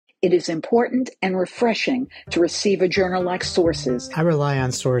It is important and refreshing to receive a journal like Sources. I rely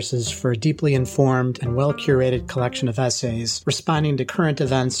on Sources for a deeply informed and well-curated collection of essays responding to current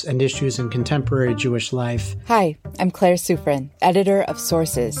events and issues in contemporary Jewish life. Hi, I'm Claire Sufrin, editor of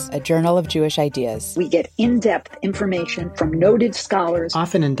Sources, a journal of Jewish ideas. We get in-depth information from noted scholars,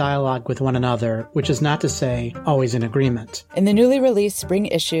 often in dialogue with one another, which is not to say always in agreement. In the newly released spring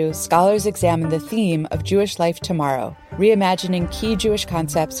issue, scholars examine the theme of Jewish life tomorrow, reimagining key Jewish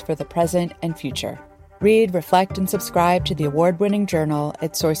concepts for the present and future. Read, reflect, and subscribe to the award-winning journal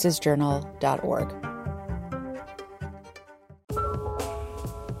at sourcesjournal.org.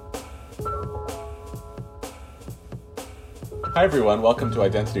 Hi everyone, welcome to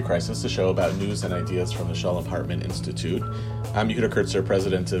Identity Crisis, a show about news and ideas from the Shalom Hartman Institute. I'm Yehuda Kurtzer,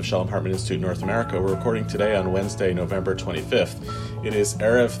 president of Shalom Hartman Institute North America. We're recording today on Wednesday, November 25th. It is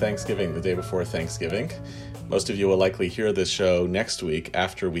Erev Thanksgiving, the day before Thanksgiving. Most of you will likely hear this show next week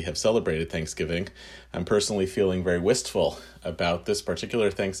after we have celebrated Thanksgiving. I'm personally feeling very wistful about this particular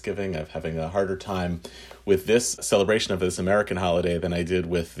Thanksgiving. I'm having a harder time with this celebration of this American holiday than I did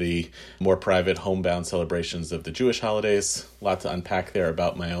with the more private homebound celebrations of the Jewish holidays. A lot to unpack there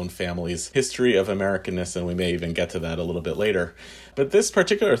about my own family's history of Americanness, and we may even get to that a little bit later. But this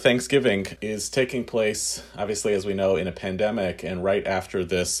particular Thanksgiving is taking place, obviously, as we know, in a pandemic and right after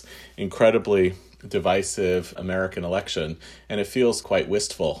this incredibly divisive American election, and it feels quite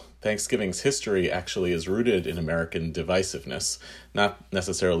wistful. Thanksgiving's history actually is rooted in American divisiveness, not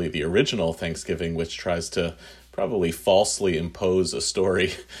necessarily the original Thanksgiving, which tries to probably falsely impose a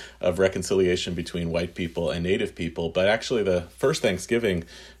story of reconciliation between white people and Native people, but actually the first Thanksgiving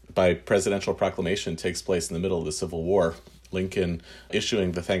by presidential proclamation takes place in the middle of the Civil War. Lincoln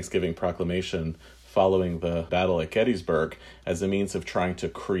issuing the Thanksgiving Proclamation following the battle at Gettysburg as a means of trying to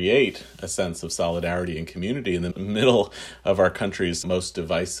create a sense of solidarity and community in the middle of our country's most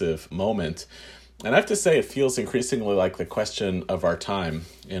divisive moment. And I have to say, it feels increasingly like the question of our time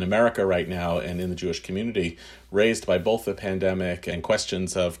in America right now and in the Jewish community, raised by both the pandemic and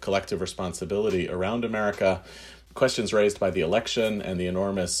questions of collective responsibility around America, questions raised by the election and the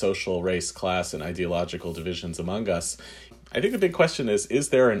enormous social, race, class, and ideological divisions among us. I think the big question is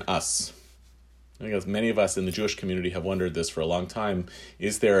there an us? I think as many of us in the Jewish community have wondered this for a long time.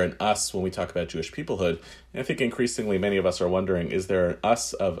 Is there an us when we talk about Jewish peoplehood? And I think increasingly many of us are wondering, is there an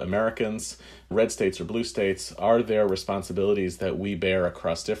us of Americans, red states or blue states? Are there responsibilities that we bear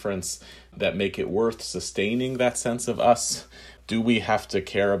across difference that make it worth sustaining that sense of us? Do we have to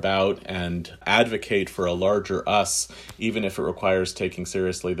care about and advocate for a larger us, even if it requires taking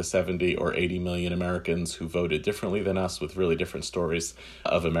seriously the 70 or 80 million Americans who voted differently than us with really different stories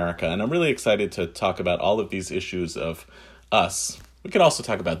of America? And I'm really excited to talk about all of these issues of us. We can also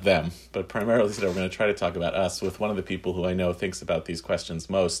talk about them, but primarily today we're going to try to talk about us with one of the people who I know thinks about these questions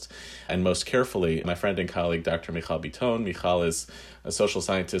most and most carefully, my friend and colleague, Dr. Michal Biton. Michal is a social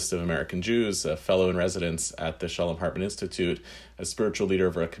scientist of American Jews, a fellow in residence at the Shalom Hartman Institute, a spiritual leader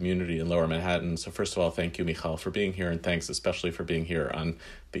of our community in Lower Manhattan. So first of all, thank you, Michal, for being here, and thanks especially for being here on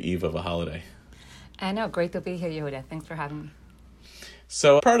the eve of a holiday. I know, great to be here, Yehuda. Thanks for having me.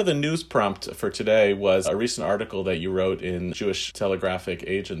 So part of the news prompt for today was a recent article that you wrote in Jewish Telegraphic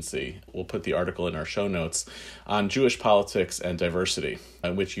Agency. We'll put the article in our show notes on Jewish politics and diversity,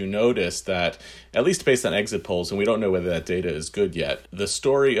 in which you noticed that, at least based on exit polls, and we don't know whether that data is good yet, the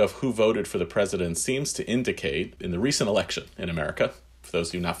story of who voted for the president seems to indicate, in the recent election in America, for those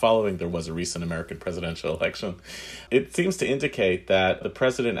of you not following, there was a recent American presidential election. It seems to indicate that the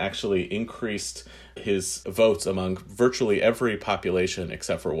president actually increased his votes among virtually every population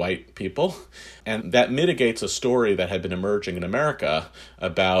except for white people. And that mitigates a story that had been emerging in America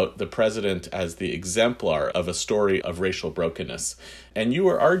about the president as the exemplar of a story of racial brokenness. And you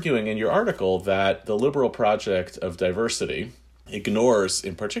were arguing in your article that the liberal project of diversity ignores,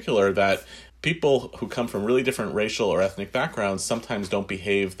 in particular, that people who come from really different racial or ethnic backgrounds sometimes don't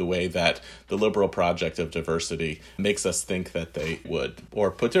behave the way that the liberal project of diversity makes us think that they would.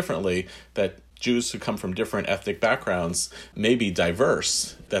 Or put differently, that Jews who come from different ethnic backgrounds may be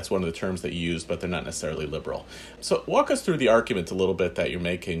diverse. That's one of the terms that you use, but they're not necessarily liberal. So walk us through the argument a little bit that you're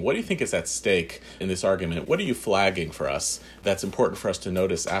making. What do you think is at stake in this argument? What are you flagging for us that's important for us to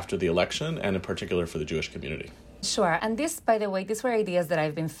notice after the election, and in particular for the Jewish community? Sure. And this, by the way, these were ideas that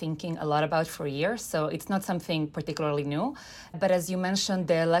I've been thinking a lot about for years, so it's not something particularly new. But as you mentioned,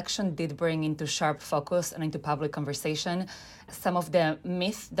 the election did bring into sharp focus and into public conversation some of the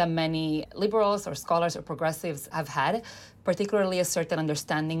myths that many liberals or scholars or progressives have had, particularly a certain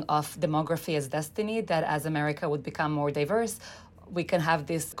understanding of demography as destiny, that as America would become more diverse, we can have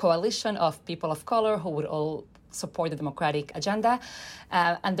this coalition of people of color who would all support the democratic agenda.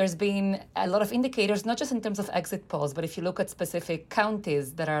 And there's been a lot of indicators, not just in terms of exit polls, but if you look at specific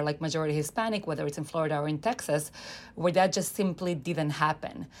counties that are like majority Hispanic, whether it's in Florida or in Texas, where that just simply didn't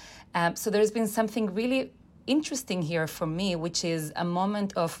happen. So there's been something really interesting here for me, which is a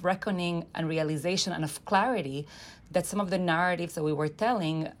moment of reckoning and realization and of clarity that some of the narratives that we were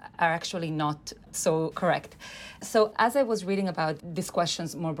telling are actually not so correct. So as I was reading about these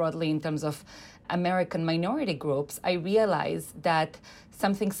questions more broadly in terms of American minority groups, I realized that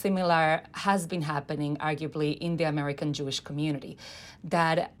something similar has been happening, arguably, in the American Jewish community.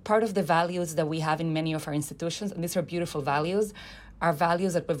 That part of the values that we have in many of our institutions, and these are beautiful values, are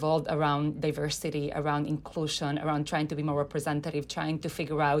values that revolve around diversity, around inclusion, around trying to be more representative, trying to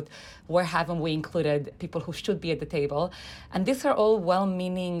figure out where haven't we included people who should be at the table. And these are all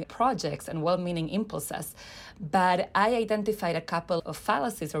well-meaning projects and well-meaning impulses. But I identified a couple of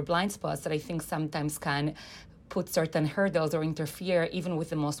fallacies or blind spots that I think sometimes can put certain hurdles or interfere even with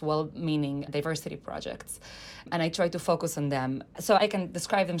the most well-meaning diversity projects. And I try to focus on them. So I can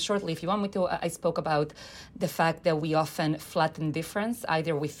describe them shortly if you want me to. I spoke about the fact that we often flatten difference,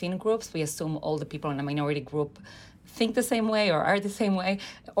 either within groups, we assume all the people in a minority group think the same way or are the same way,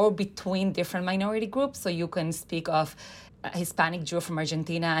 or between different minority groups. So you can speak of a Hispanic Jew from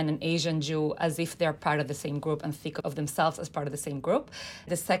Argentina and an Asian Jew as if they're part of the same group and think of themselves as part of the same group.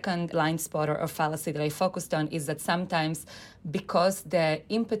 The second blind spot or fallacy that I focused on is that sometimes because the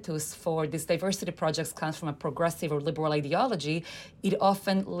impetus for these diversity projects comes from a progressive or liberal ideology, it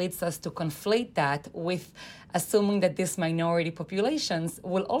often leads us to conflate that with assuming that these minority populations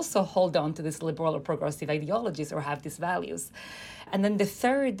will also hold on to these liberal or progressive ideologies or have these values. And then the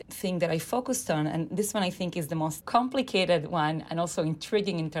third thing that I focused on, and this one I think is the most complicated one and also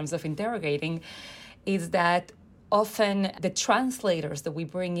intriguing in terms of interrogating, is that often the translators that we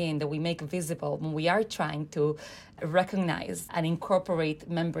bring in, that we make visible when we are trying to recognize and incorporate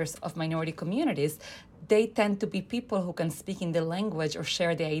members of minority communities, they tend to be people who can speak in the language or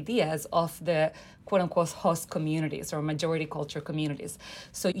share the ideas of the quote-unquote host communities or majority culture communities.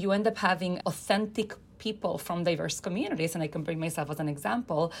 So you end up having authentic people from diverse communities, and I can bring myself as an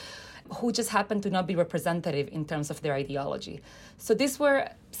example, who just happen to not be representative in terms of their ideology. So these were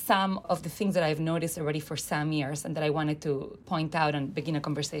some of the things that I've noticed already for some years and that I wanted to point out and begin a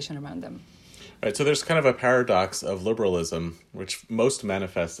conversation around them. Right, so there's kind of a paradox of liberalism, which most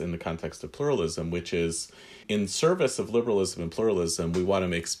manifests in the context of pluralism, which is in service of liberalism and pluralism, we want to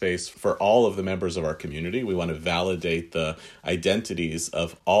make space for all of the members of our community. We want to validate the identities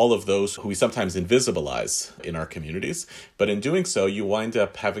of all of those who we sometimes invisibilize in our communities. But in doing so, you wind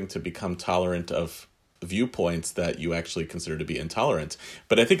up having to become tolerant of viewpoints that you actually consider to be intolerant.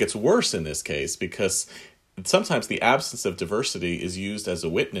 But I think it's worse in this case because sometimes the absence of diversity is used as a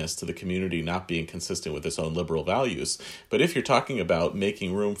witness to the community not being consistent with its own liberal values. But if you're talking about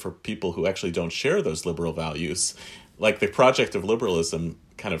making room for people who actually don't share those liberal values, like the project of liberalism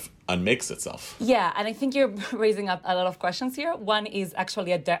kind of unmakes itself. Yeah, and I think you're raising up a lot of questions here. One is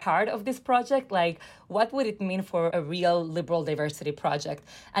actually at the heart of this project, like what would it mean for a real liberal diversity project?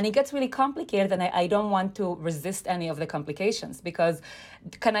 And it gets really complicated, and I don't want to resist any of the complications, because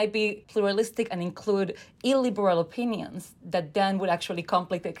can I be pluralistic and include illiberal opinions that then would actually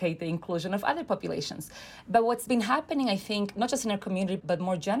complicate the inclusion of other populations? But what's been happening, I think, not just in our community, but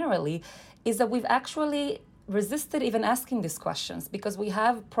more generally, is that we've actually resisted even asking these questions because we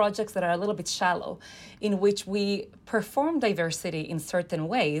have projects that are a little bit shallow, in which we perform diversity in certain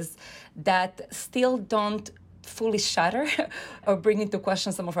ways that still don't fully shatter or bring into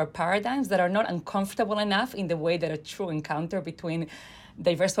question some of our paradigms that are not uncomfortable enough in the way that a true encounter between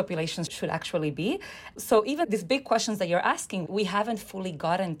diverse populations should actually be. So even these big questions that you're asking, we haven't fully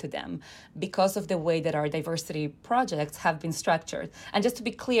gotten to them because of the way that our diversity projects have been structured. And just to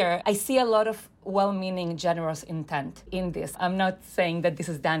be clear, I see a lot of well-meaning, generous intent in this. I'm not saying that this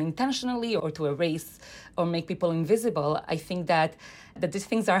is done intentionally or to erase or make people invisible. I think that these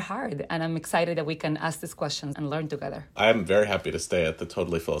things are hard, and I'm excited that we can ask these questions and learn together. I'm very happy to stay at the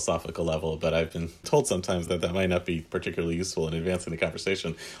totally philosophical level, but I've been told sometimes that might not be particularly useful in advancing the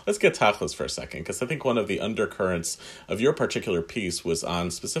conversation. Let's get tachlis for a second, because I think one of the undercurrents of your particular piece was on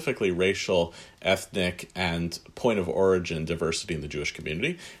specifically racial, ethnic, and point of origin diversity in the Jewish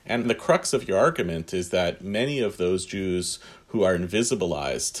community. And the crux of your argument is that many of those Jews who are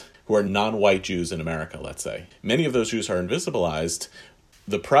invisibilized, who are non-white Jews in America, let's say, many of those Jews are invisibilized.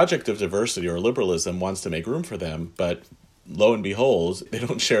 The project of diversity or liberalism wants to make room for them, but lo and behold, they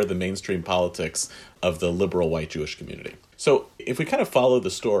don't share the mainstream politics of the liberal white Jewish community. So if we kind of follow the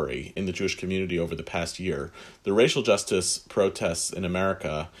story in the Jewish community over the past year, the racial justice protests in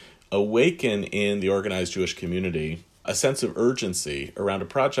America awaken in the organized Jewish community a sense of urgency around a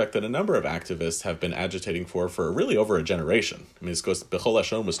project that a number of activists have been agitating for really over a generation. I mean, Bechol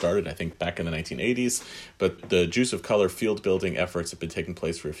Hashon was started, I think, back in the 1980s, but the Jews of color field building efforts have been taking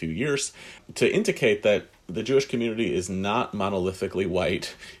place for a few years to indicate that the Jewish community is not monolithically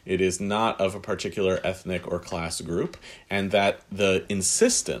white. It is not of a particular ethnic or class group, and that the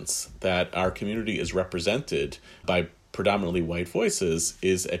insistence that our community is represented by predominantly white voices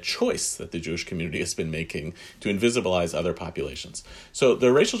is a choice that the Jewish community has been making to invisibilize other populations. So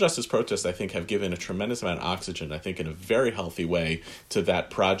the racial justice protests, I think, have given a tremendous amount of oxygen, I think in a very healthy way, to that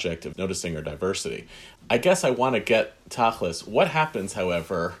project of noticing our diversity. I guess I want to get tachlis. What happens,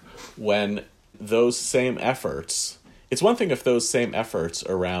 however, when those same efforts, it's one thing if those same efforts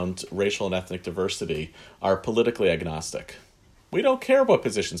around racial and ethnic diversity are politically agnostic. We don't care what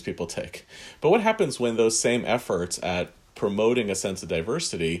positions people take. But what happens when those same efforts at promoting a sense of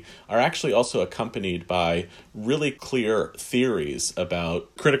diversity are actually also accompanied by really clear theories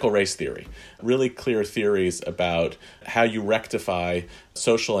about critical race theory, really clear theories about how you rectify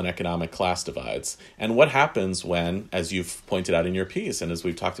social and economic class divides? And what happens when, as you've pointed out in your piece, and as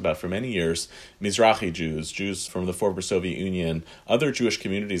we've talked about for many years, Mizrahi Jews, Jews from the former Soviet Union, other Jewish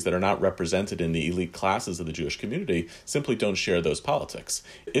communities that are not represented in the elite classes of the Jewish community simply don't share those politics?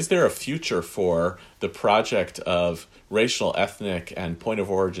 Is there a future for the project of racial, ethnic, and point of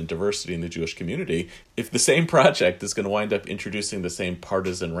origin diversity in the Jewish community if the same project is going to wind up introducing the same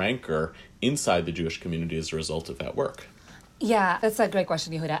partisan rancor inside the Jewish community as a result of that work? Yeah, that's a great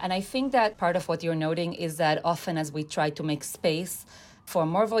question, Yehuda. And I think that part of what you're noting is that often as we try to make space for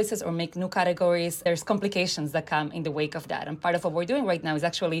more voices or make new categories, there's complications that come in the wake of that. And part of what we're doing right now is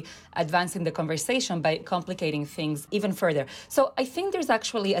actually advancing the conversation by complicating things even further. So I think there's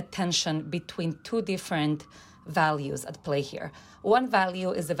actually a tension between two different values at play here. One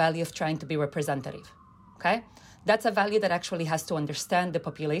value is the value of trying to be representative, okay? That's a value that actually has to understand the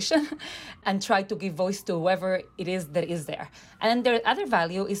population and try to give voice to whoever it is that is there. And the other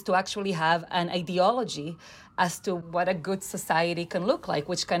value is to actually have an ideology as to what a good society can look like,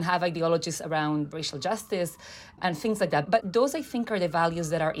 which can have ideologies around racial justice and things like that. But those, I think, are the values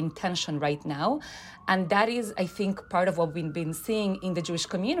that are in tension right now. And that is, I think, part of what we've been seeing in the Jewish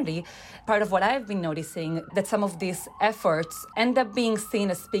community, part of what I've been noticing, that some of these efforts end up being seen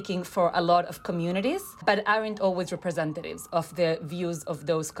as speaking for a lot of communities, but aren't always representatives of the views of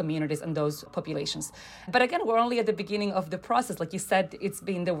those communities and those populations. But again, we're only at the beginning of the process. Like you said, it's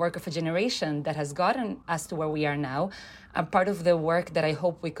been the work of a generation that has gotten us to where we are now. And part of the work that I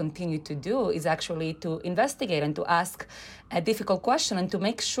hope we continue to do is actually to investigate and to ask a difficult question and to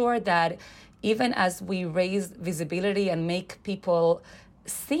make sure that even as we raise visibility and make people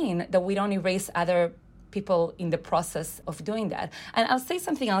seen, that we don't erase other people in the process of doing that. And I'll say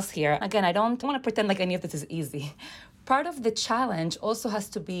something else here. Again, I don't want to pretend like any of this is easy. Part of the challenge also has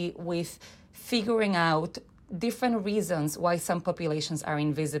to be with figuring out different reasons why some populations are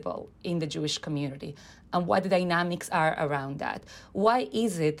invisible in the Jewish community and what the dynamics are around that. Why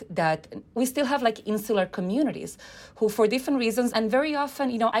is it that we still have like insular communities who, for different reasons, and very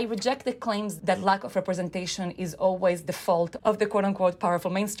often, I reject the claims that lack of representation is always the fault of the quote-unquote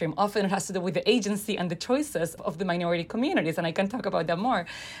powerful mainstream. Often it has to do with the agency and the choices of the minority communities, and I can talk about that more.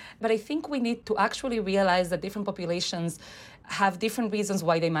 But I think we need to actually realize that different populations have different reasons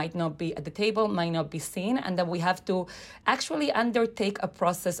why they might not be at the table, might not be seen, and that we have to actually undertake a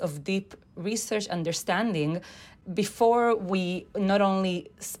process of deep research understanding before we not only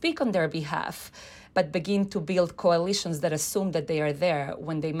speak on their behalf, but begin to build coalitions that assume that they are there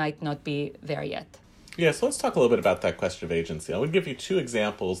when they might not be there yet. Yeah, so let's talk a little bit about that question of agency. I would give you two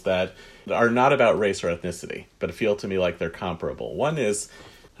examples that are not about race or ethnicity, but feel to me like they're comparable. One is,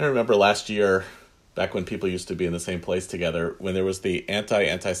 I remember last year, back when people used to be in the same place together, when there was the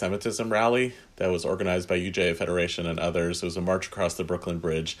anti-Semitism rally that was organized by UJA Federation and others. It was a march across the Brooklyn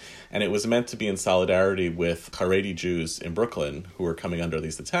Bridge, and it was meant to be in solidarity with Haredi Jews in Brooklyn who were coming under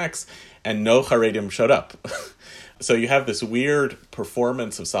these attacks, and no Haredim showed up. So you have this weird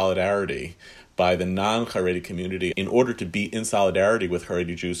performance of solidarity by the non-Haredi community in order to be in solidarity with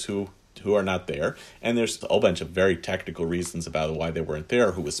Haredi Jews who are not there. And there's a whole bunch of very technical reasons about why they weren't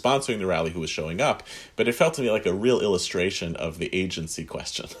there, who was sponsoring the rally, who was showing up. But it felt to me like a real illustration of the agency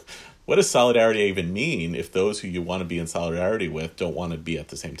question. What does solidarity even mean if those who you want to be in solidarity with don't want to be at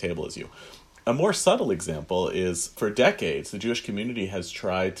the same table as you? A more subtle example is, for decades, the Jewish community has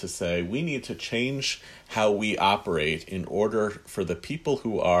tried to say, we need to change how we operate in order for the people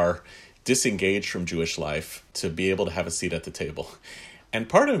who are disengaged from Jewish life to be able to have a seat at the table. And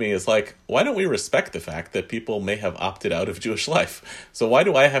part of me is like, why don't we respect the fact that people may have opted out of Jewish life? So why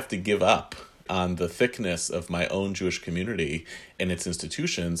do I have to give up on the thickness of my own Jewish community and its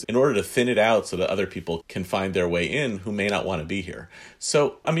institutions in order to thin it out so that other people can find their way in who may not want to be here?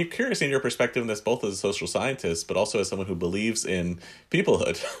 So I'm curious in your perspective on this, both as a social scientist, but also as someone who believes in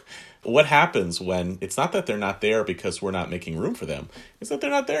peoplehood. What happens when it's not that they're not there because we're not making room for them, it's that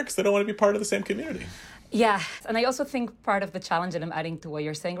they're not there because they don't want to be part of the same community? Yeah, and I also think part of the challenge that I'm adding to what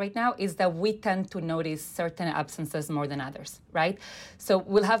you're saying right now is that we tend to notice certain absences more than others, right? So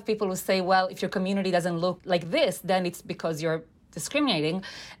we'll have people who say, well, if your community doesn't look like this, then it's because you're discriminating,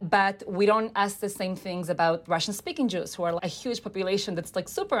 but we don't ask the same things about Russian-speaking Jews, who are a huge population that's like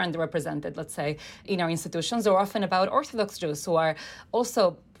super underrepresented, let's say, in our institutions, or often about Orthodox Jews, who are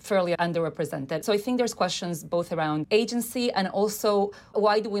also fairly underrepresented. So I think there's questions both around agency and also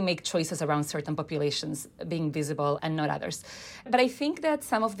why do we make choices around certain populations being visible and not others. But I think that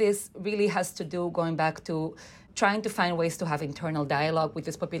some of this really has to do, going back to trying to find ways to have internal dialogue with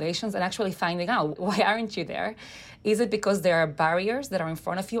these populations and actually finding out, why aren't you there? Is it because there are barriers that are in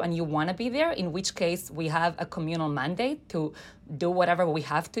front of you and you want to be there, in which case we have a communal mandate to do whatever we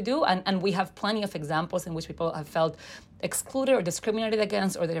have to do? And we have plenty of examples in which people have felt excluded or discriminated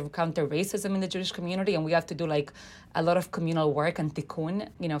against, or they have encountered racism in the Jewish community, and we have to do like a lot of communal work and tikkun,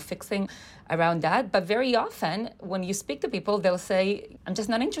 fixing around that. But very often when you speak to people, they'll say, I'm just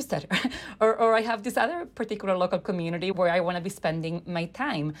not interested, or I have this other particular local community where I want to be spending my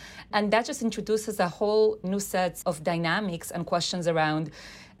time. And that just introduces a whole new set of dynamics and questions around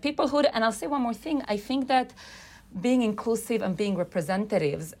peoplehood. And I'll say one more thing. I think that being inclusive and being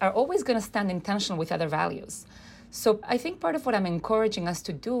representatives are always going to stand in tension with other values. So I think part of what I'm encouraging us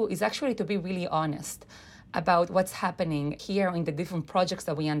to do is actually to be really honest about what's happening here in the different projects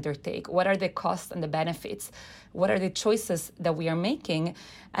that we undertake. What are the costs and the benefits? What are the choices that we are making?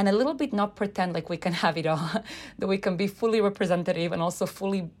 And a little bit not pretend like we can have it all, that we can be fully representative and also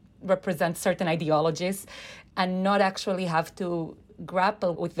fully represent certain ideologies, and not actually have to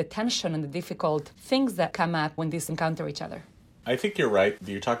grapple with the tension and the difficult things that come up when these encounter each other. I think you're right.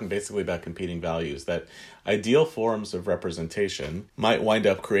 You're talking basically about competing values, that ideal forms of representation might wind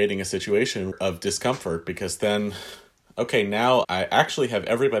up creating a situation of discomfort because then, okay, now I actually have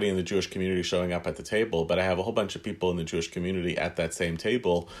everybody in the Jewish community showing up at the table, but I have a whole bunch of people in the Jewish community at that same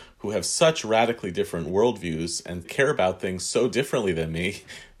table who have such radically different worldviews and care about things so differently than me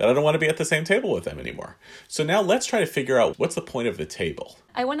that I don't want to be at the same table with them anymore. So now let's try to figure out what's the point of the table.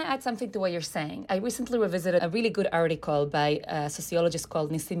 I want to add something to what you're saying. I recently revisited a really good article by a sociologist called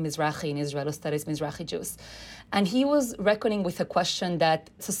Nissim Mizrahi in Israel, who studies Mizrahi Jews. And he was reckoning with a question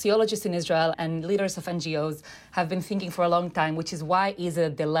that sociologists in Israel and leaders of NGOs have been thinking for a long time, which is why is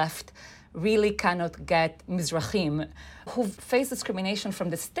it the left really cannot get Mizrahim who face discrimination from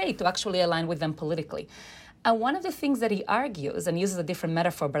the state to actually align with them politically. And one of the things that he argues, and uses a different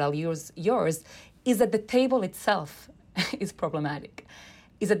metaphor, but I'll use yours, is that the table itself is problematic.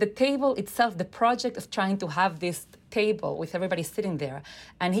 Is that the table itself, the project of trying to have this table with everybody sitting there,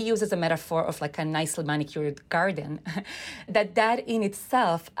 and he uses a metaphor of like a nicely manicured garden, that in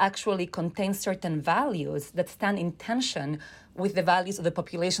itself actually contains certain values that stand in tension with the values of the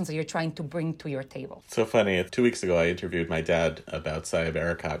populations that you're trying to bring to your table. So funny. 2 weeks ago, I interviewed my dad about Saeb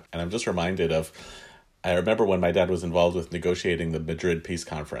Erekat, and I'm just reminded of, I remember when my dad was involved with negotiating the Madrid Peace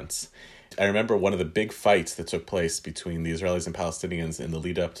Conference. I remember one of the big fights that took place between the Israelis and Palestinians in the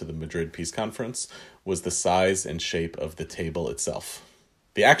lead up to the Madrid Peace Conference was the size and shape of the table itself.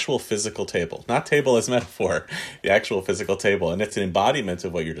 The actual physical table, not table as metaphor, the actual physical table. And it's an embodiment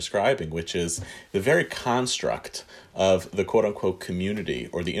of what you're describing, which is the very construct of the quote-unquote community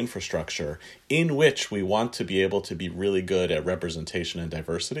or the infrastructure in which we want to be able to be really good at representation and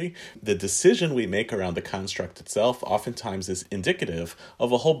diversity. The decision we make around the construct itself oftentimes is indicative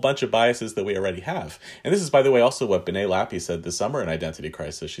of a whole bunch of biases that we already have. And this is, by the way, also what B'nai Lappi said this summer in Identity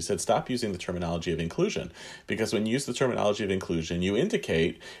Crisis. She said, stop using the terminology of inclusion, because when you use the terminology of inclusion, you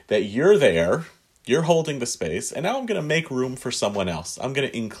indicate that you're there, you're holding the space, and now I'm going to make room for someone else. I'm going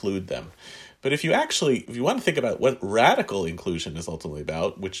to include them. But if you want to think about what radical inclusion is ultimately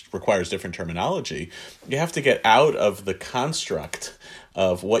about, which requires different terminology, you have to get out of the construct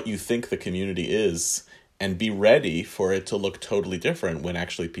of what you think the community is and be ready for it to look totally different when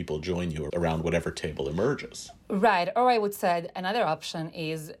actually people join you around whatever table emerges. Right. Or I would say another option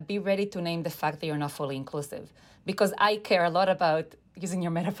is be ready to name the fact that you're not fully inclusive. Because I care a lot about, using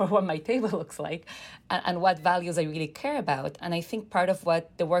your metaphor, what my table looks like and what values I really care about. And I think part of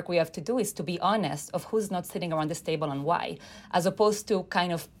what the work we have to do is to be honest of who's not sitting around this table and why, as opposed to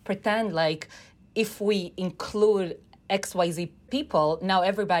kind of pretend like if we include XYZ people, now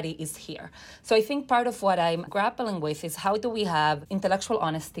everybody is here. So I think part of what I'm grappling with is how do we have intellectual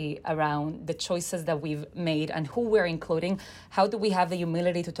honesty around the choices that we've made and who we're including? How do we have the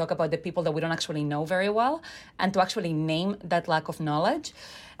humility to talk about the people that we don't actually know very well and to actually name that lack of knowledge?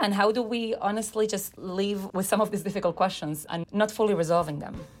 And how do we honestly just live with some of these difficult questions and not fully resolving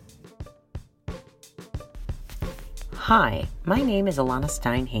them? Hi, my name is Alana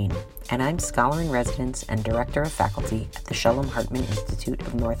Stein-Hain, and I'm Scholar in Residence and Director of Faculty at the Shalom Hartman Institute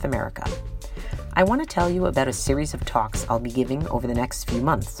of North America. I want to tell you about a series of talks I'll be giving over the next few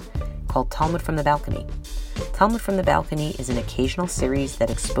months called Talmud from the Balcony. Talmud from the Balcony is an occasional series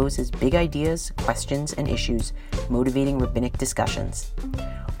that exposes big ideas, questions, and issues motivating rabbinic discussions.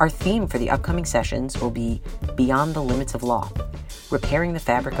 Our theme for the upcoming sessions will be Beyond the Limits of Law, Repairing the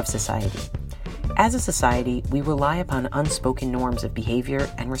Fabric of Society. As a society, we rely upon unspoken norms of behavior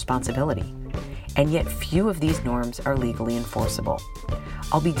and responsibility, and yet few of these norms are legally enforceable.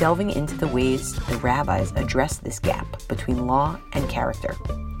 I'll be delving into the ways the rabbis address this gap between law and character.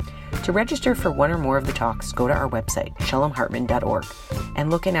 To register for one or more of the talks, go to our website, shalomhartman.org,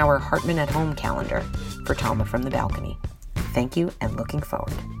 and look in our Hartman at Home calendar for Talmud from the Balcony. Thank you, and looking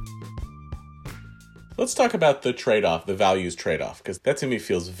forward. Let's talk about the trade-off, the values trade-off, because that to me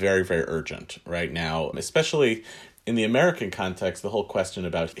feels very, very urgent right now, especially in the American context, the whole question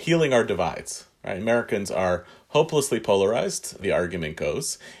about healing our divides. Right? Americans are hopelessly polarized, the argument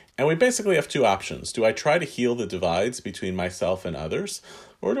goes, and we basically have two options. Do I try to heal the divides between myself and others,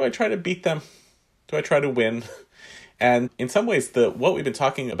 or do I try to beat them? Do I try to win? And in some ways, what we've been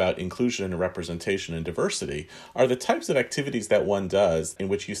talking about, inclusion and representation and diversity, are the types of activities that one does in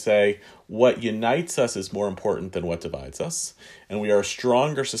which you say, what unites us is more important than what divides us. And we are a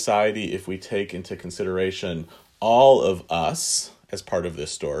stronger society if we take into consideration all of us as part of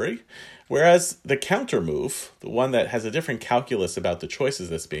this story. Whereas the counter move, the one that has a different calculus about the choices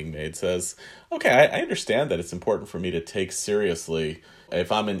that's being made, says, okay, I understand that it's important for me to take seriously, if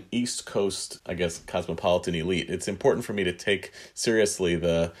I'm an East Coast, I guess, cosmopolitan elite, it's important for me to take seriously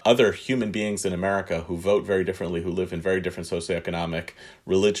the other human beings in America who vote very differently, who live in very different socioeconomic,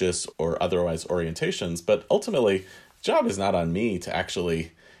 religious, or otherwise orientations. But ultimately, the job is not on me to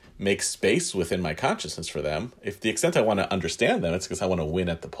actually make space within my consciousness for them. If the extent I want to understand them, it's because I want to win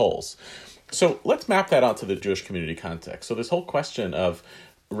at the polls. So let's map that onto the Jewish community context. So this whole question of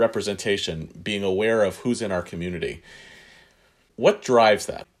representation, being aware of who's in our community, what drives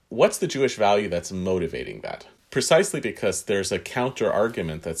that? What's the Jewish value that's motivating that? Precisely because there's a counter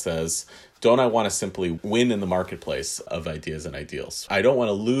argument that says, don't I want to simply win in the marketplace of ideas and ideals? I don't want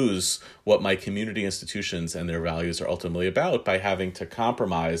to lose what my community institutions and their values are ultimately about by having to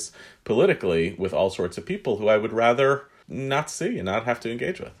compromise politically with all sorts of people who I would rather not see and not have to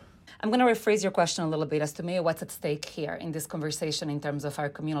engage with. I'm going to rephrase your question a little bit as to me what's at stake here in this conversation in terms of our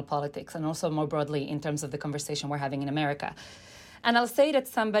communal politics and also more broadly in terms of the conversation we're having in America. And I'll say that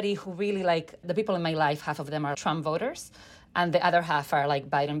somebody who really, like, the people in my life, half of them are Trump voters, and the other half are, like,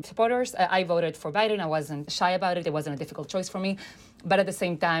 Biden supporters. I voted for Biden. I wasn't shy about it. It wasn't a difficult choice for me. But at the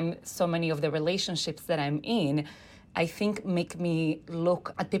same time, so many of the relationships that I'm in, I think, make me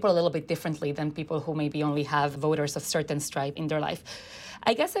look at people a little bit differently than people who maybe only have voters of certain stripe in their life.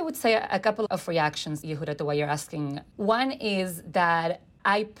 I guess I would say a couple of reactions, Yehuda, to what you're asking. One is that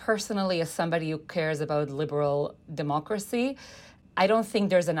I personally, as somebody who cares about liberal democracy, I don't think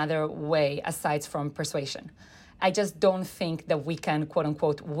there's another way aside from persuasion. I just don't think that we can, quote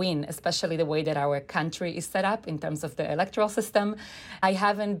unquote, win, especially the way that our country is set up in terms of the electoral system. I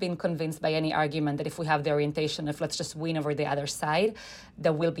haven't been convinced by any argument that if we have the orientation of let's just win over the other side,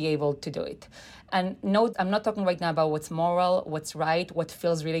 that we'll be able to do it. And no, I'm not talking right now about what's moral, what's right, what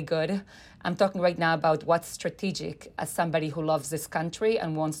feels really good. I'm talking right now about what's strategic as somebody who loves this country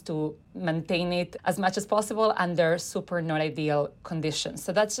and wants to maintain it as much as possible under super not ideal conditions.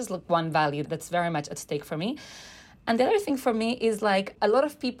 So that's just like one value that's very much at stake for me. And the other thing for me is like a lot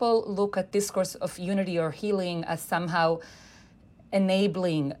of people look at discourse of unity or healing as somehow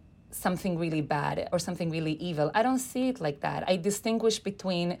enabling something really bad or something really evil. I don't see it like that. I distinguish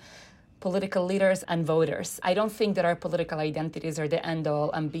between political leaders and voters. I don't think that our political identities are the end-all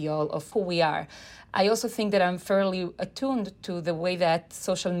and be-all of who we are. I also think that I'm fairly attuned to the way that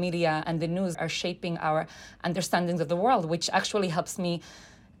social media and the news are shaping our understandings of the world, which actually helps me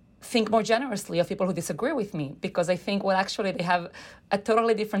think more generously of people who disagree with me, because I think, well, actually they have a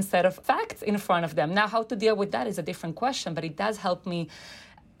totally different set of facts in front of them. Now, how to deal with that is a different question, but it does help me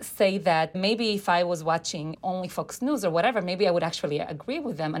say that maybe if I was watching only Fox News or whatever, maybe I would actually agree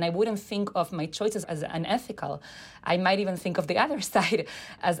with them and I wouldn't think of my choices as unethical. I might even think of the other side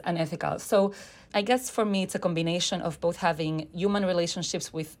as unethical. So I guess for me, it's a combination of both having human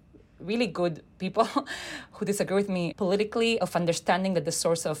relationships with really good people who disagree with me politically, of understanding that the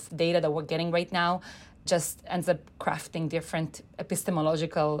source of data that we're getting right now just ends up crafting different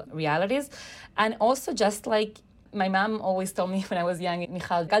epistemological realities. And also just like my mom always told me when I was young,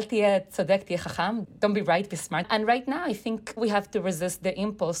 Michal, "Gal tiye tzodek, tiye chacham." Don't be right, be smart. And right now, I think we have to resist the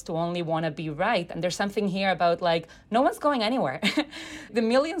impulse to only want to be right. And there's something here about like, no one's going anywhere. The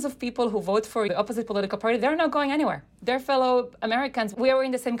millions of people who vote for the opposite political party, they're not going anywhere. They're fellow Americans. We are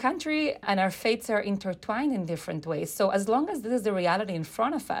in the same country and our fates are intertwined in different ways. So as long as this is the reality in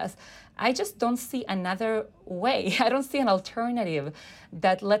front of us, I just don't see another way. I don't see an alternative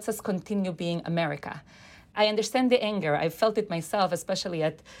that lets us continue being America. I understand the anger. I felt it myself, especially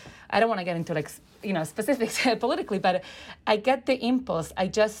I don't want to get into specifics politically, but I get the impulse. I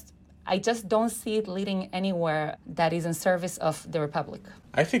just don't see it leading anywhere that is in service of the Republic.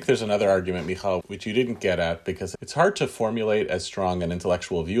 I think there's another argument, Michal, which you didn't get at, because it's hard to formulate as strong an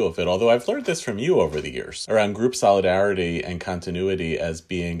intellectual view of it, although I've learned this from you over the years, around group solidarity and continuity as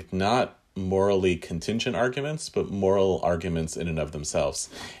being not morally contingent arguments, but moral arguments in and of themselves.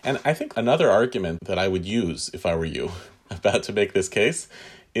 And I think another argument that I would use if I were you about to make this case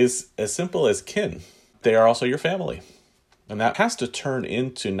is as simple as kin. They are also your family. And that has to turn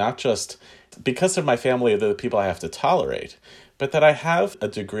into not just because of my family, they're the people I have to tolerate, but that I have a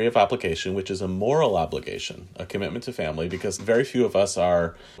degree of obligation, which is a moral obligation, a commitment to family, because very few of us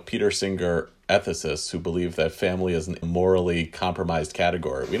are Peter Singer ethicists who believe that family is a morally compromised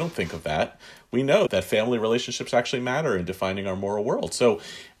category. We don't think of that. We know that family relationships actually matter in defining our moral world. So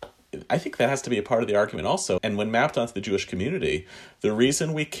I think that has to be a part of the argument also. And when mapped onto the Jewish community, the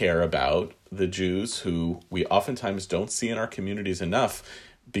reason we care about the Jews who we oftentimes don't see in our communities enough,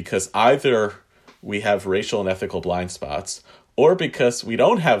 because either we have racial and ethical blind spots, or because we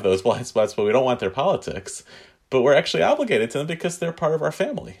don't have those blind spots, but we don't want their politics, but we're actually obligated to them because they're part of our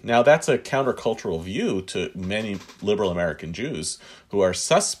family. Now, that's a countercultural view to many liberal American Jews who are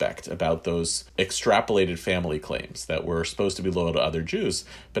suspect about those extrapolated family claims that we're supposed to be loyal to other Jews.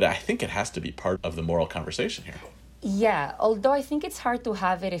 But I think it has to be part of the moral conversation here. Yeah, although I think it's hard to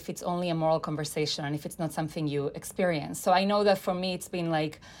have it if it's only a moral conversation and if it's not something you experience. So I know that for me, it's been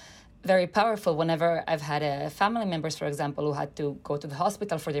very powerful whenever I've had family members, for example, who had to go to the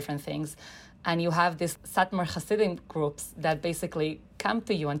hospital for different things. And you have these Satmar Hasidim groups that basically come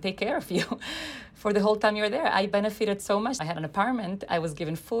to you and take care of you for the whole time you're there. I benefited so much. I had an apartment. I was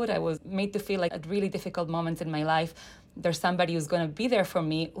given food. I was made to feel like at really difficult moments in my life, there's somebody who's going to be there for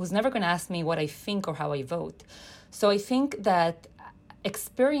me, who's never going to ask me what I think or how I vote. So I think that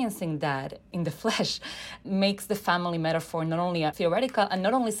experiencing that in the flesh makes the family metaphor not only a theoretical and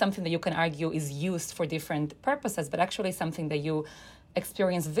not only something that you can argue is used for different purposes, but actually something that you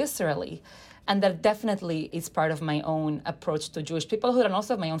experience viscerally. And that definitely is part of my own approach to Jewish peoplehood and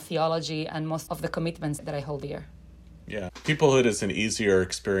also my own theology and most of the commitments that I hold dear. Yeah. Peoplehood is an easier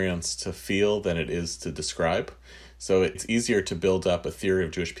experience to feel than it is to describe. So it's easier to build up a theory of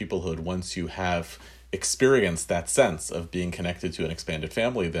Jewish peoplehood once you have experienced that sense of being connected to an expanded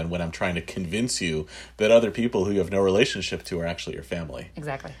family than when I'm trying to convince you that other people who you have no relationship to are actually your family.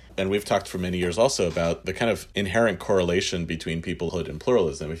 Exactly. And we've talked for many years also about the kind of inherent correlation between peoplehood and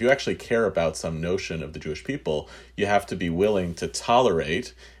pluralism. If you actually care about some notion of the Jewish people, you have to be willing to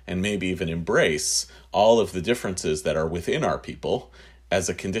tolerate and maybe even embrace all of the differences that are within our people as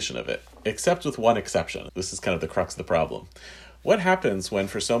a condition of it, except with one exception. This is kind of the crux of the problem. What happens when,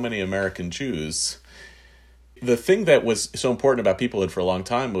 for so many American Jews, the thing that was so important about peoplehood for a long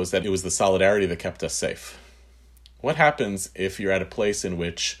time was that it was the solidarity that kept us safe? What happens if you're at a place in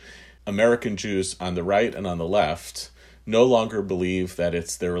which American Jews on the right and on the left no longer believe that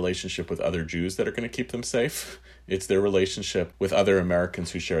it's their relationship with other Jews that are going to keep them safe? It's their relationship with other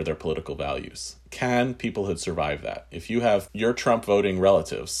Americans who share their political values. Can peoplehood survive that? If you have your Trump voting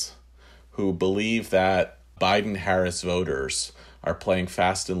relatives who believe that Biden-Harris voters are playing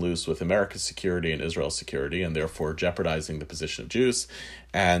fast and loose with America's security and Israel's security, and therefore jeopardizing the position of Jews.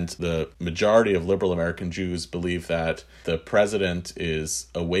 And the majority of liberal American Jews believe that the president is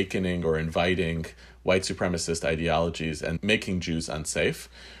awakening or inviting white supremacist ideologies and making Jews unsafe.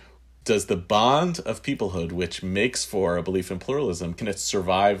 Does the bond of peoplehood, which makes for a belief in pluralism, can it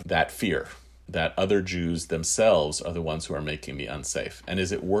survive that fear that other Jews themselves are the ones who are making me unsafe? And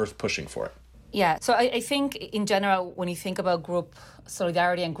is it worth pushing for it? Yeah, so I think in general, when you think about group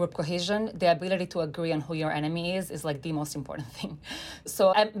solidarity and group cohesion, the ability to agree on who your enemy is like the most important thing.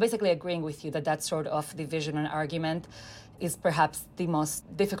 So I'm basically agreeing with you that sort of division and argument is perhaps the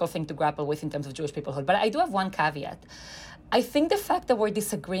most difficult thing to grapple with in terms of Jewish peoplehood. But I do have one caveat. I think the fact that we're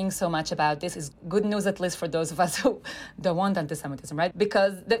disagreeing so much about this is good news, at least for those of us who don't want anti-Semitism, right?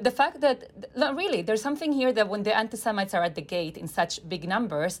 Because the fact that, really, there's something here that when the anti-Semites are at the gate in such big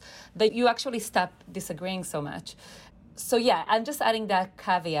numbers, that you actually stop disagreeing so much. So yeah, I'm just adding that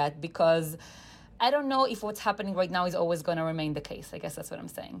caveat because I don't know if what's happening right now is always going to remain the case. I guess that's what I'm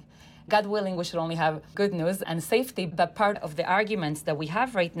saying. God willing, we should only have good news and safety, but part of the arguments that we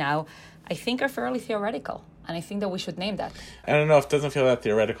have right now, I think, are fairly theoretical. And I think that we should name that. I don't know, it doesn't feel that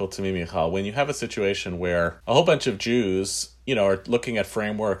theoretical to me, Michal. When you have a situation where a whole bunch of Jews, are looking at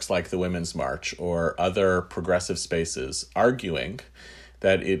frameworks like the Women's March or other progressive spaces, arguing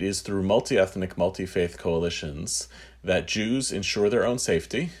that it is through multi-ethnic, multi-faith coalitions that Jews ensure their own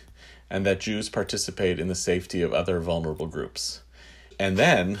safety and that Jews participate in the safety of other vulnerable groups. And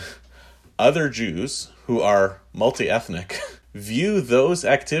then other Jews who are multi-ethnic view those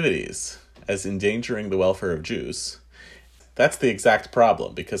activities as endangering the welfare of Jews. That's the exact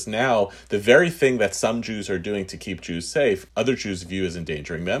problem, because now the very thing that some Jews are doing to keep Jews safe, other Jews view as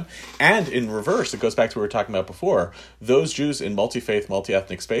endangering them. And in reverse, it goes back to what we were talking about before, those Jews in multi-faith,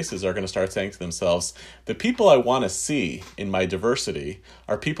 multi-ethnic spaces are going to start saying to themselves, the people I want to see in my diversity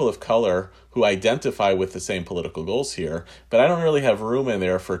are people of color who identify with the same political goals here, but I don't really have room in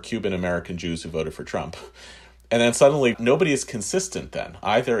there for Cuban-American Jews who voted for Trump. And then suddenly nobody is consistent then,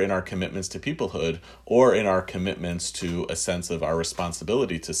 either in our commitments to peoplehood or in our commitments to a sense of our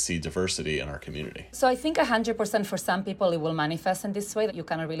responsibility to see diversity in our community. So I think 100% for some people it will manifest in this way, that you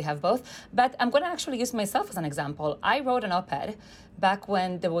cannot really have both. But I'm going to actually use myself as an example. I wrote an op-ed back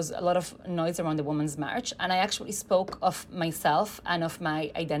when there was a lot of noise around the Women's March, and I actually spoke of myself and of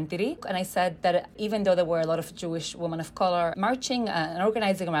my identity. And I said that even though there were a lot of Jewish women of color marching and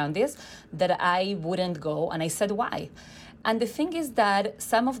organizing around this, that I wouldn't go, and I said why. And the thing is that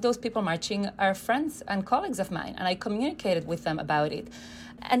some of those people marching are friends and colleagues of mine, and I communicated with them about it.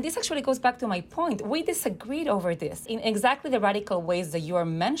 And this actually goes back to my point. We disagreed over this in exactly the radical ways that you are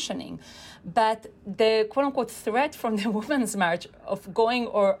mentioning. But the quote-unquote threat from the Women's March of going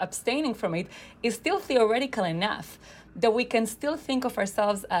or abstaining from it is still theoretical enough that we can still think of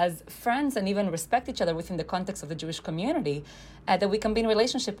ourselves as friends and even respect each other within the context of the Jewish community, that we can be in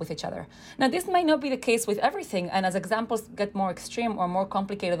relationship with each other. Now, this might not be the case with everything, and as examples get more extreme or more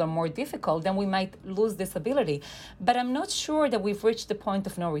complicated or more difficult, then we might lose this ability. But I'm not sure that we've reached the point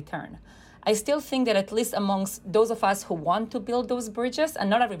of no return. I still think that at least amongst those of us who want to build those bridges, and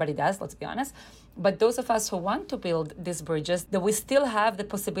not everybody does, let's be honest, but those of us who want to build these bridges, that we still have the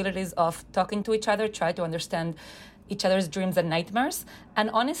possibilities of talking to each other, try to understand each other's dreams and nightmares. And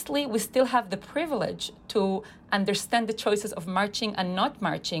honestly, we still have the privilege to understand the choices of marching and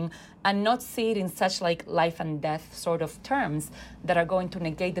not see it in such like life and death sort of terms that are going to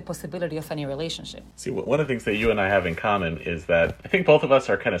negate the possibility of any relationship. See, one of the things that you and I have in common is that I think both of us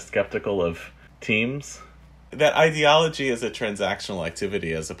are kind of skeptical of teams. That ideology is a transactional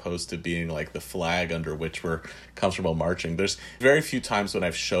activity as opposed to being like the flag under which we're comfortable marching. There's very few times when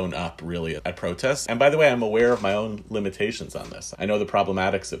I've shown up really at protests. And by the way, I'm aware of my own limitations on this. I know the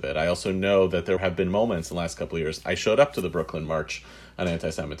problematics of it. I also know that there have been moments in the last couple of years. I showed up to the Brooklyn March on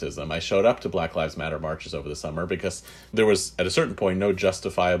anti-Semitism. I showed up to Black Lives Matter marches over the summer because there was, at a certain point, no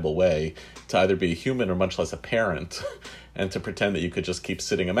justifiable way to either be a human or much less a parent and to pretend that you could just keep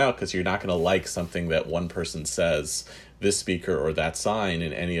sitting them out because you're not going to like something that one person says, this speaker or that sign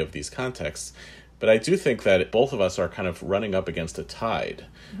in any of these contexts. But I do think that both of us are kind of running up against a tide,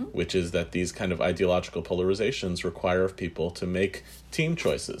 which is that these kind of ideological polarizations require of people to make team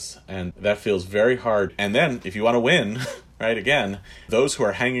choices. And that feels very hard. And then if you want to win, right, again, those who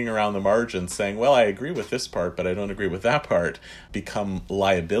are hanging around the margins saying, well, I agree with this part, but I don't agree with that part, become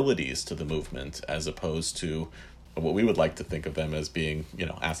liabilities to the movement as opposed to what we would like to think of them as being,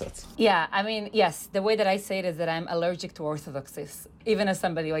 assets. Yeah, I mean, yes, the way that I say it is that I'm allergic to orthodoxies, even as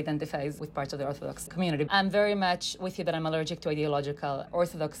somebody who identifies with parts of the Orthodox community. I'm very much with you that I'm allergic to ideological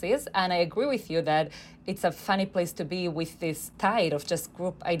orthodoxies, and I agree with you that it's a funny place to be with this tide of just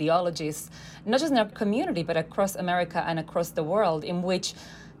group ideologies, not just in our community, but across America and across the world, in which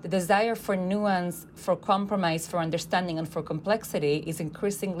the desire for nuance, for compromise, for understanding, and for complexity is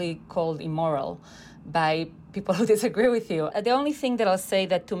increasingly called immoral by people who disagree with you. The only thing that I'll say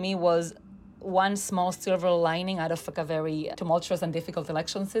that to me was one small silver lining out of a very tumultuous and difficult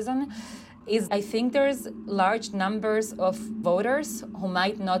election season is I think there's large numbers of voters who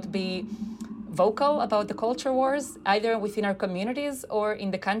might not be vocal about the culture wars, either within our communities or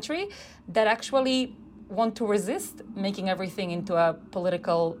in the country, that actually want to resist making everything into a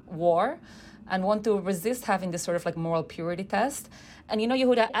political war and want to resist having this sort of like moral purity test. And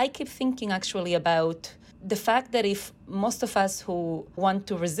Yehuda, I keep thinking actually about the fact that if most of us who want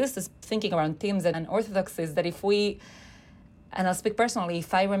to resist this thinking around themes and orthodoxies, that if we, and I'll speak personally,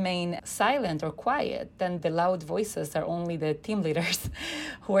 if I remain silent or quiet, then the loud voices are only the team leaders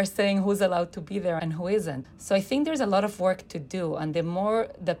who are saying who's allowed to be there and who isn't. So I think there's a lot of work to do. And the more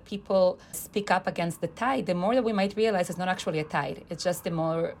that people speak up against the tide, the more that we might realize it's not actually a tide. It's just a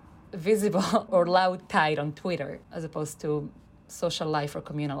more visible or loud tide on Twitter as opposed to social life or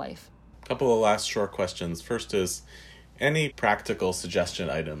communal life. A couple of last short questions. First is, any practical suggestion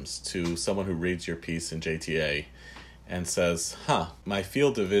items to someone who reads your piece in JTA and says, my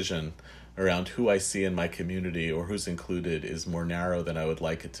field of vision around who I see in my community or who's included is more narrow than I would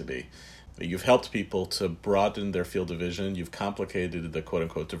like it to be. You've helped people to broaden their field of vision. You've complicated the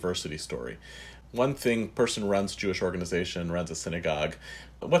quote-unquote diversity story. One thing, person runs a Jewish organization, runs a synagogue.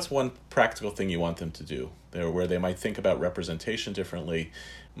 What's one practical thing you want them to do there where they might think about representation differently,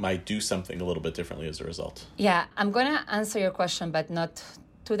 might do something a little bit differently as a result? Yeah, I'm going to answer your question, but not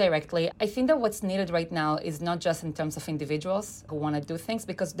too directly. I think that what's needed right now is not just in terms of individuals who want to do things,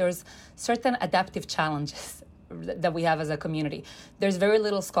 because there's certain adaptive challenges that we have as a community. There's very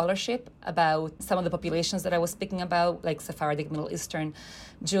little scholarship about some of the populations that I was speaking about, like Sephardic, Middle Eastern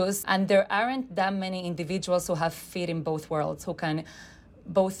Jews, and there aren't that many individuals who have feet in both worlds, who can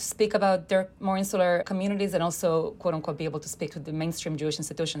both speak about their more insular communities and also, quote unquote, be able to speak to the mainstream Jewish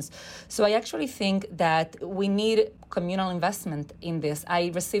institutions. So I actually think that we need communal investment in this.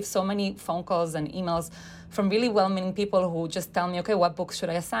 I receive so many phone calls and emails from really well-meaning people who just tell me, okay, what books should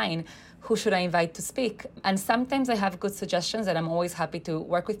I assign? Who should I invite to speak? And sometimes I have good suggestions and I'm always happy to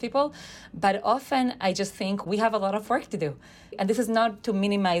work with people. But often I just think we have a lot of work to do. And this is not to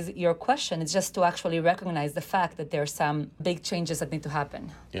minimize your question. It's just to actually recognize the fact that there are some big changes that need to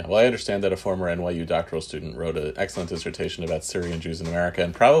happen. Yeah, well, I understand that a former NYU doctoral student wrote an excellent dissertation about Syrian Jews in America,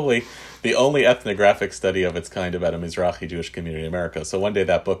 and probably the only ethnographic study of its kind about a Mizrahi Jewish community in America. So one day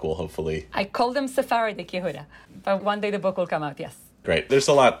that book will hopefully... I call them Sephardic, Yehuda. But one day the book will come out, yes. Great. There's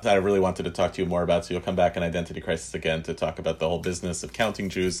a lot that I really wanted to talk to you more about, so you'll come back in Identity Crisis again to talk about the whole business of counting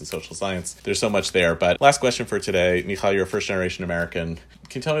Jews and social science. There's so much there. But last question for today. Michal, you're a first-generation American.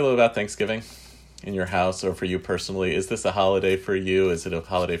 Can you tell me a little about Thanksgiving in your house or for you personally? Is this a holiday for you? Is it a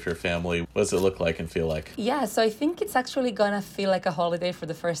holiday for your family? What does it look like and feel like? Yeah, so I think it's actually going to feel like a holiday for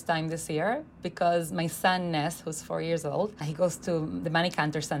the first time this year because my son, Ness, who's 4 years old, he goes to the Manny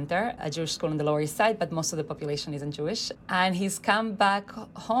Cantor Center, a Jewish school on the Lower East Side, but most of the population isn't Jewish. And he's come back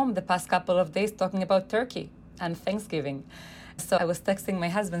home the past couple of days talking about turkey and Thanksgiving. So I was texting my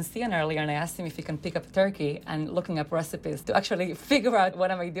husband, Stian, earlier, and I asked him if he can pick up a turkey and looking up recipes to actually figure out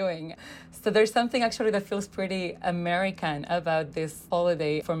what am I doing. So there's something actually that feels pretty American about this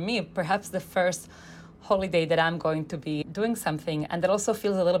holiday. For me, perhaps the first holiday that I'm going to be doing something, and that also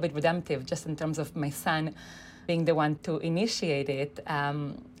feels a little bit redemptive, just in terms of my son being the one to initiate it,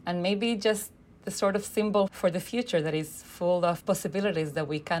 and maybe just the sort of symbol for the future that is full of possibilities that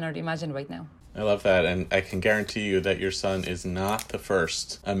we cannot imagine right now. I love that, and I can guarantee you that your son is not the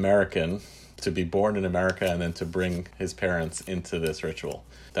first American to be born in America and then to bring his parents into this ritual.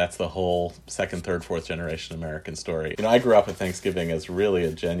 That's the whole second, third, fourth generation American story. I grew up with Thanksgiving as really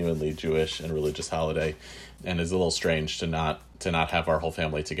a genuinely Jewish and religious holiday, and it's a little strange to not have our whole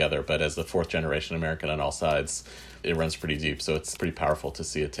family together, but as the fourth generation American on all sides, it runs pretty deep, so it's pretty powerful to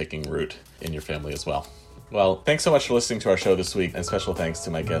see it taking root in your family as well. Well, thanks so much for listening to our show this week, and special thanks to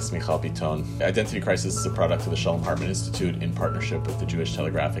my guest, Michal Biton. Identity Crisis is a product of the Shalom Hartman Institute in partnership with the Jewish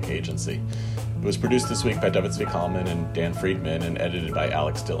Telegraphic Agency. It was produced this week by David Zvi Kalman and Dan Friedman and edited by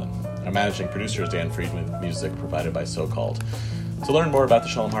Alex Dillon. Our managing producer is Dan Friedman, with music provided by So Called. To learn more about the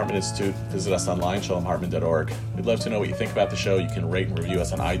Shalom Hartman Institute, visit us online, shalomhartman.org. We'd love to know what you think about the show. You can rate and review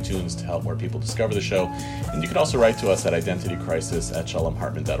us on iTunes to help more people discover the show. And you can also write to us at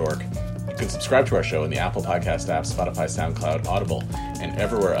identitycrisis@shalomhartman.org. You can subscribe to our show in the Apple Podcast app, Spotify, SoundCloud, Audible, and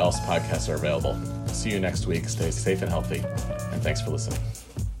everywhere else podcasts are available. See you next week. Stay safe and healthy. And thanks for listening.